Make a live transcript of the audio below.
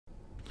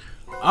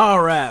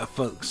Alright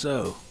folks,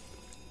 so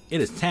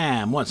it is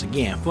time once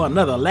again for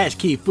another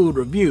Latchkey food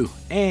review,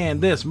 and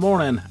this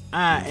morning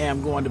I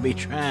am going to be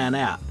trying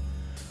out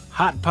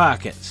Hot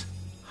Pockets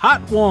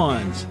Hot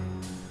Ones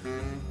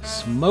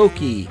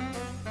Smoky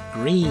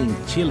Green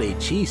Chili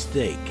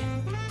Cheesesteak.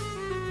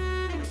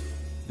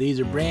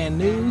 These are brand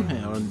new,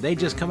 and they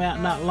just come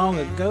out not long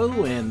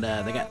ago, and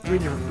they got 3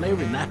 different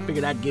flavors, and I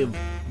figured I'd give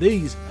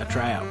these a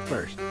try out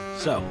first.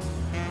 So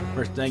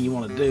first thing you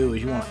want to do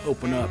is you want to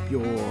open up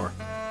your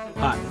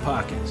Hot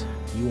Pockets.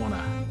 You want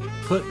to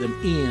put them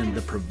in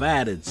the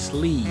provided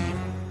sleeve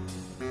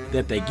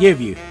that they give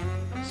you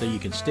so you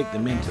can stick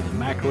them into the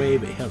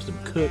microwave. It helps them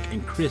cook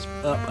and crisp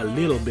up a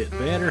little bit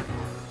better.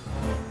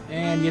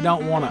 And you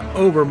don't want to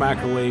over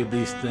microwave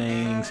these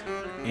things,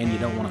 and you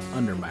don't want to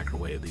under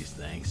microwave these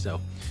things. So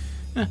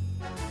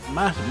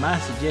my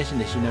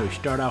suggestion is you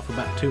start off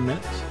about 2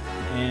 minutes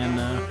and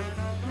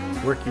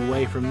work your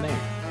way from there.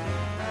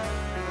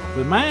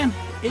 With mine,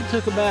 it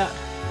took about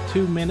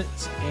 2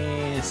 minutes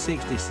and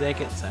 60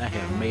 seconds. I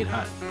have made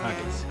Hot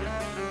Pockets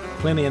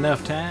plenty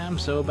enough time,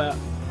 so about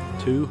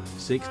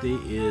 260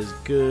 is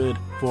good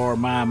for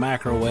my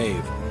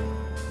microwave,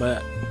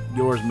 but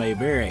yours may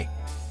vary.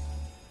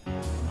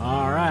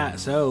 Alright,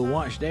 so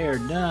once they're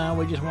done,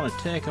 we just want to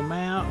take them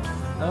out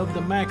of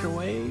the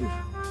microwave,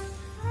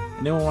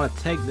 and then we want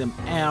to take them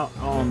out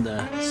on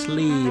the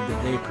sleeve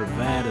that they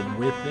provided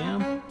with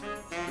them.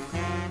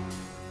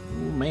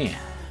 Oh man.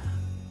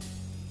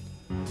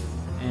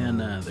 And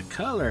the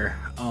color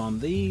on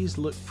these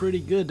look pretty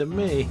good to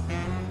me,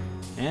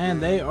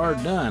 and they are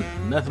done.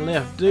 Nothing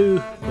left to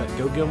do but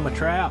go give them a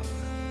try out.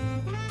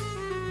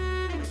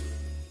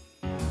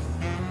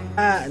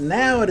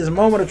 Now it is a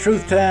moment of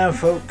truth time,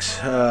 folks.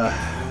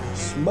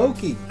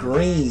 Smoky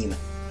Green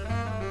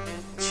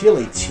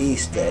Chili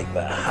Cheesesteak,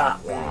 the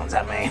hot ones.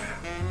 I mean,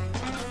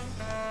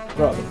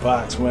 brought the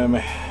box with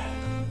me.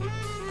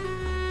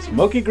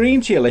 Smoky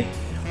Green Chili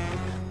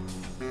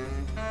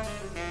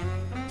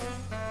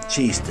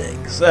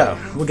Cheesesteak. So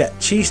we got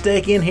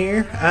cheesesteak in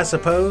here, I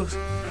suppose,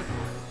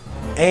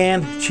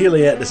 and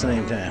chili at the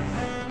same time.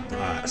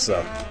 Alright,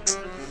 so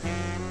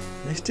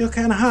they're still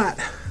kind of hot.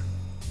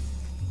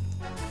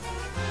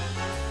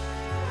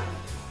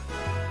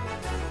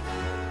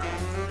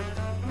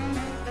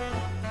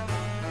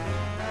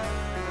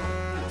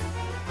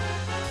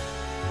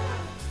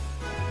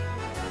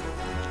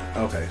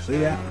 Okay, see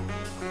that?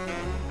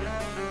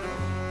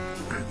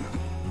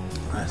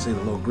 I see the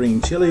little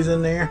green chilies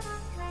in there.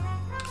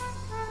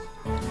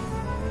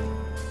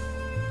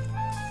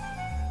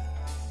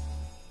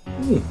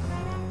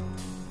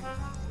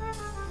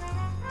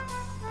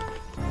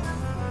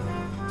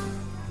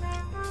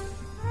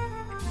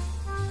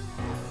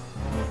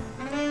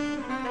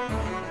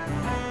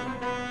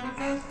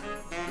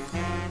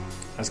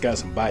 That's got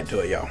some bite to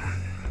it, y'all.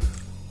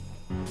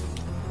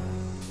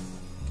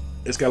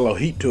 It's got a little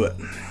heat to it.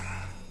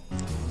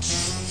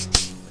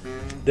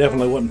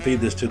 Definitely wouldn't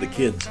feed this to the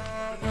kids.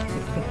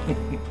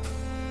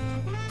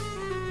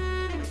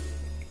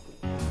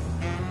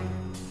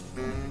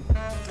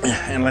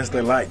 Unless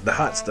they like the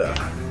hot stuff.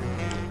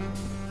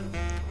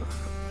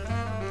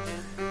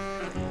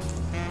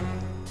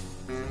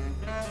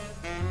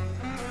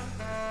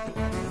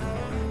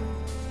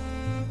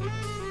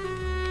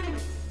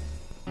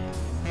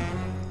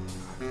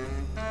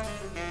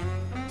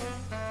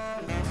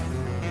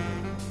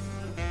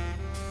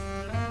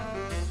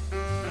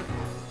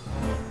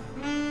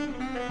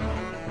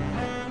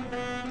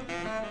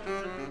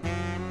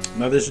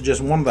 Now this is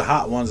just one of the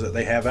hot ones that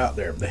they have out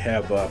there. They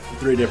have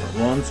 3 different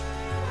ones.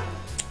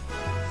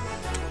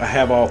 I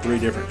have all 3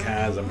 different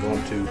kinds. I'm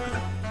going to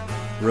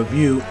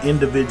review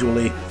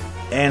individually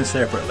and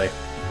separately.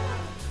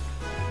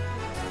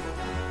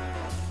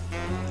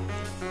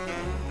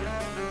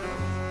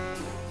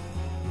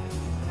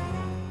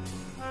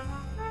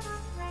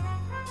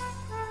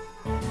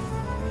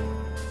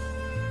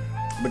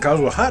 Because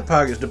with Hot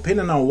Pockets,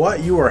 depending on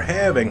what you are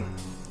having,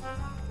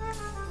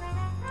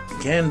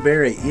 can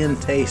vary in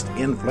taste,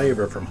 in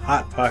flavor from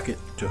Hot Pocket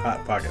to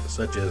Hot Pocket,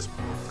 such as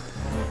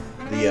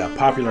the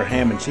popular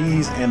ham and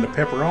cheese and the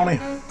pepperoni.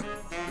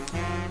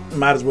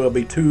 Might as well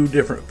be 2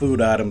 different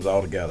food items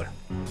altogether.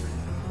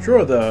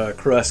 Sure, the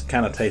crust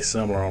kind of tastes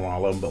similar on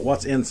all of them, but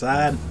what's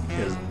inside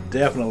is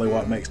definitely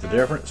what makes the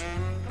difference.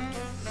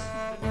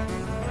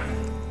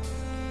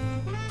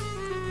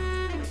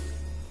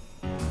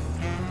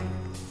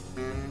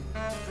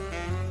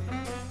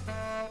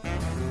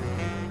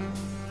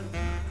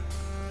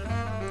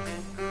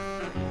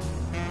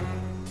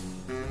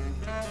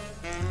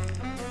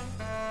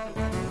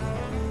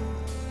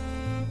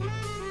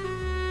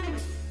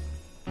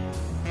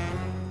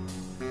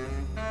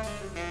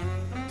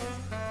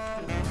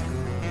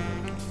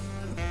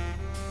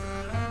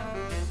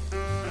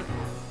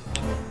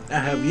 I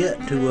have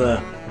yet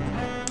to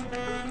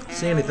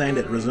see anything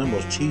that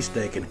resembles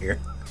cheesesteak in here.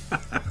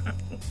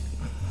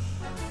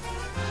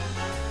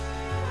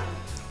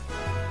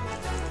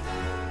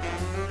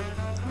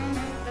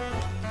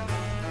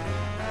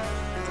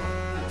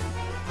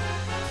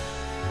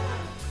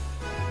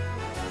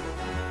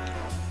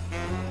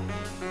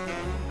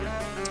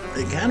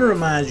 It kind of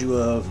reminds you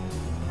of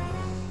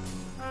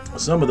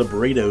some of the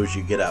burritos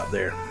you get out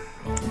there,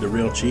 the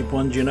real cheap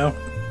ones, you know,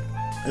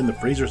 in the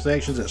freezer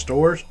sections at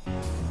stores,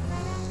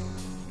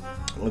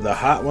 with the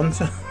hot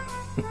ones.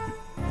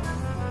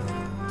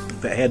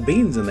 If it had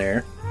beans in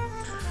there,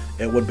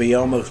 it would be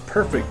almost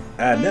perfect,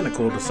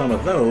 identical to some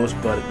of those,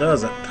 but it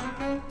doesn't.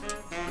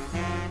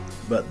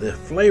 But the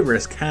flavor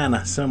is kind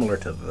of similar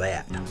to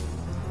that.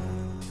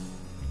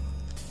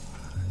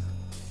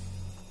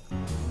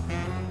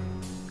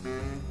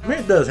 I mean,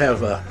 it does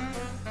have a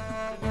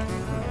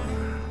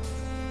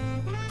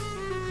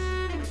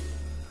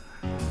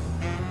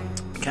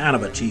kind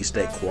of a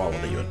cheesesteak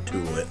quality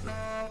to it.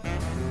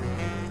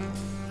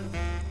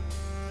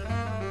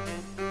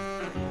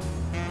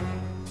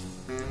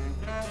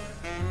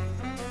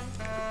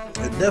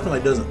 It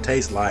definitely doesn't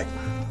taste like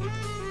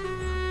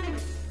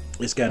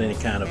it's got any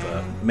kind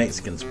of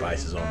Mexican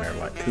spices on there,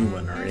 like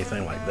cumin or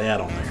anything like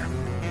that on there.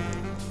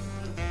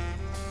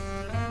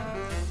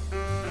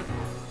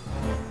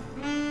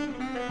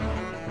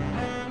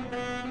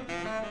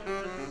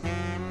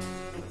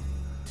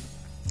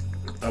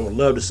 I would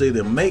love to see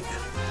them make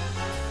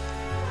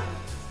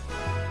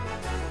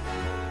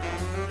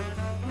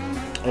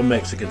a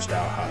Mexican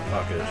style Hot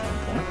Pocket at some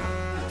point.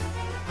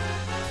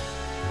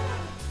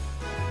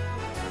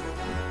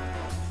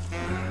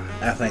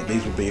 I think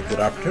these would be a good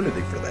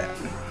opportunity for that.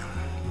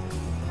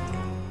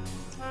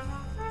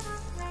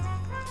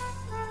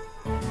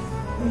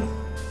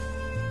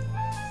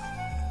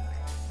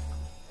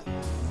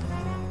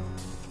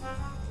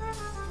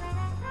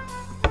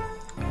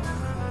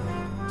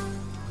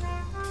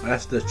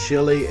 That's the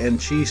chili and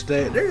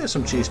cheesesteak. There is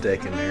some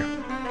cheesesteak in there.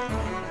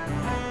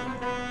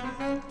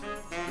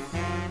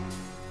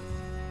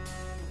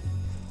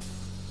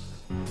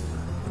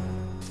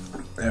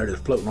 There it is,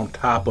 floating on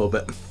top of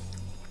it.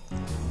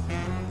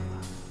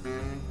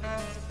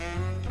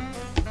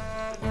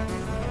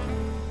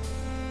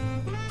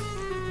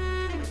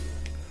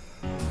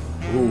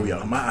 Ooh,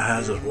 y'all, my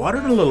eyes is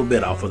watering a little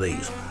bit off of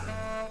these.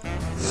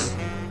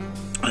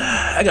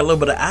 I got a little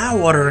bit of eye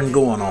watering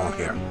going on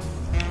here.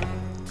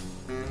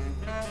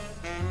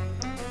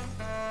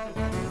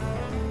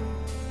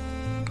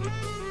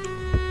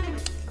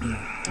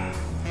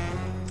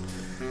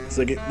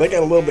 So they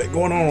got a little bit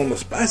going on the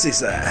spicy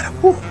side.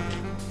 Whew.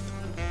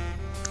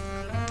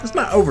 It's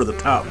not over the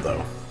top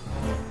though.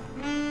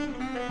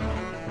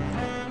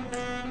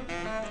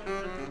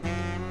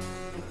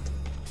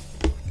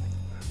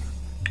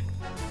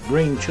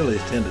 Green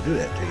chilies tend to do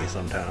that to you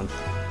sometimes.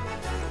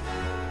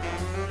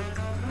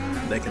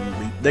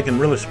 They can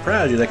really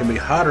surprise you. They can be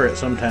hotter at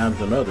some times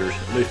than others,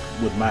 at least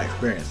with my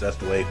experience. That's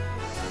the way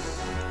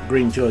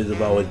green chilies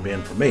have always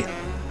been for me.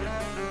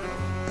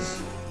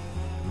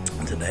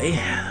 Today,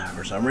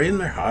 for some reason,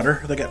 they're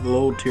hotter. They got the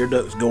little tear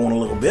ducts going a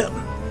little bit.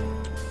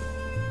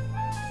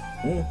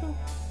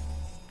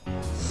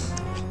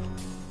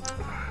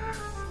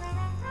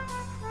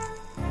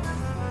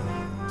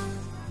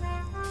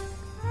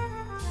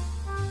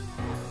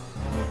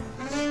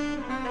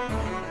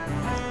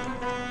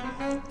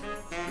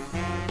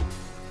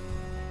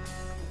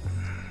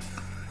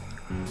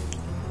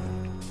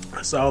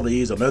 I saw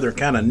these. I know they're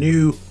kind of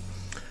new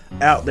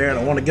out there, and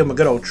I want to give them a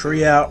good old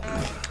tree out.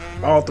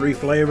 All three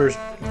flavors.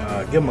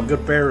 Give them a good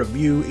fair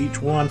review,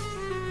 each one.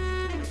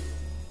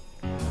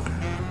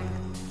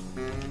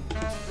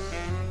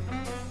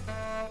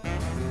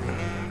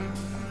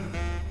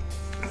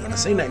 When I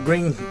seen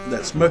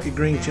that smoky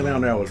green chili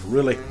on there, I was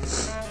really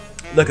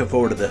looking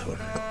forward to this one.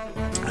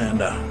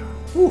 And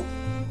whew,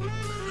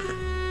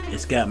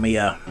 it's got me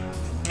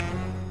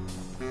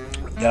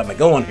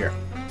going here.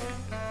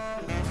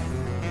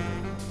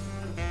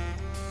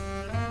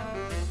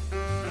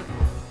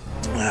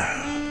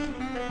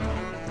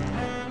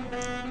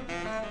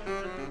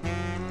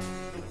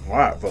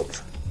 Alright,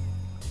 folks.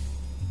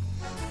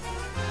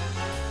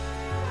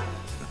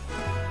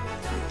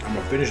 I'm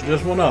going to finish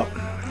this one up.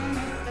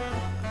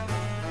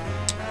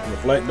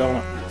 Reflect on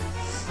it.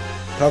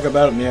 Talk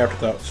about it in the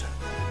afterthoughts.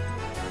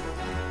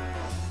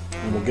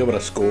 And we'll give it a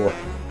score.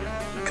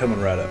 Coming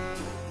right up.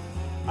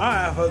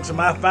 Alright, folks. So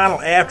my final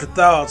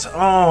afterthoughts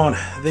on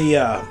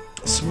the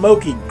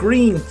smoky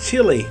green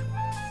chili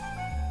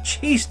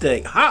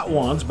cheesesteak hot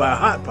ones by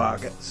Hot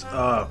Pockets.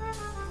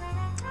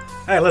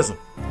 Hey, listen.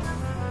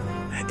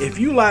 If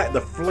you like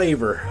the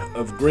flavor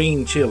of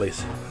green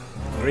chilies,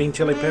 green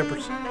chili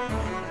peppers,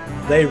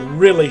 they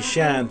really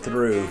shine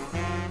through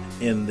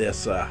in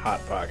this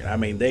Hot Pocket. I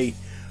mean, they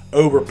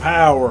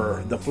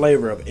overpower the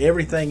flavor of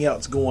everything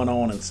else going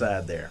on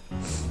inside there.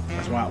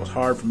 That's why it was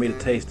hard for me to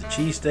taste the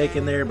cheesesteak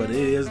in there, but it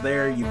is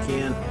there. You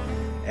can,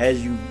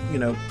 as you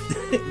know,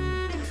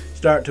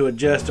 start to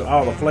adjust to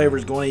all the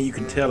flavors going in, you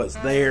can tell it's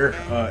there.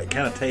 It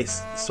kind of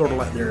tastes sort of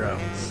like their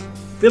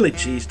Philly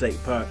cheesesteak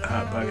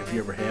Hot Pocket if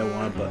you ever had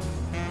one, but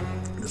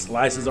the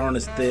slices aren't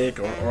as thick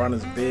or aren't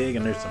as big,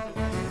 and there's some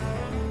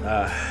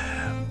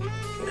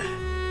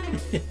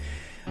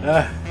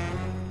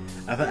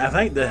I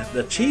think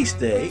the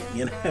cheesesteak,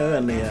 you know,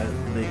 and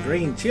the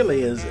green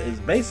chili is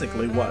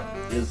basically what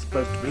is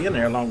supposed to be in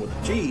there along with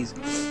the cheese.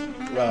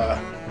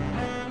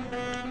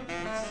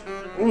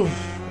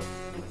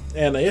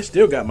 And it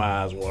still got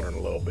my eyes watering a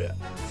little bit.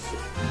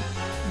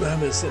 I've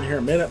been sitting here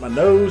a minute. My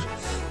nose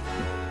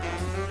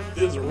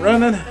is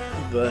running.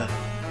 The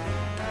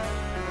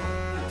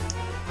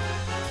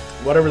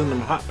whatever's in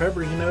them hot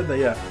peppers, you know,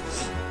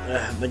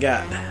 they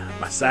got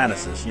my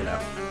sinuses, you know,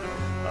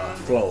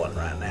 flowing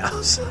right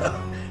now.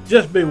 So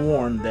just be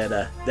warned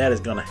that that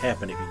is going to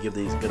happen if you give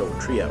these a good old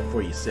try out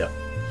for yourself.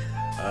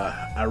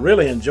 I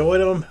really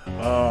enjoyed them.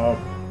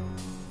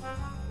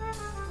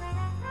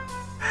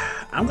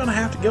 I'm going to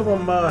have to give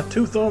them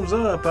 2 thumbs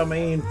up. I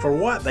mean, for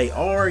what they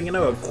are, you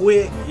know, a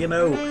quick, you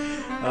know,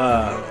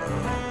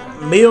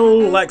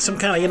 meal, like some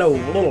kind of, you know,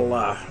 little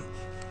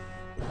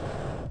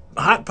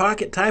Hot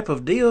Pocket type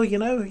of deal, you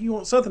know. You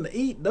want something to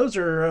eat, those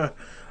are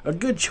a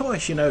good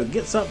choice, you know.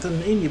 Get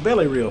something in your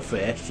belly real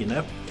fast, you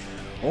know.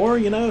 Or,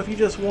 you know, if you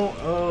just want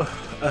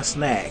a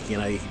snack, you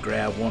know, you can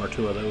grab 1 or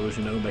 2 of those,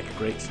 you know, make a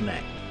great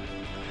snack.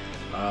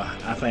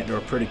 I think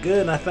they're pretty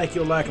good, and I think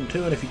you'll like them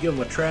too. And if you give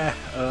them a try,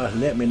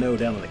 let me know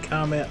down in the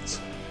comments.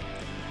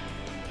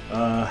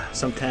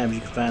 Sometimes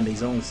you can find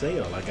these on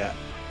sale. I got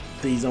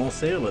these on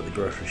sale at the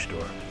grocery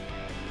store.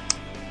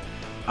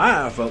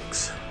 Alright,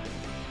 folks,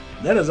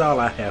 that is all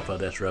I have for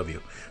this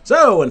review.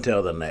 So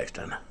until the next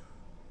one,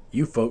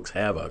 you folks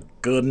have a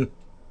good one.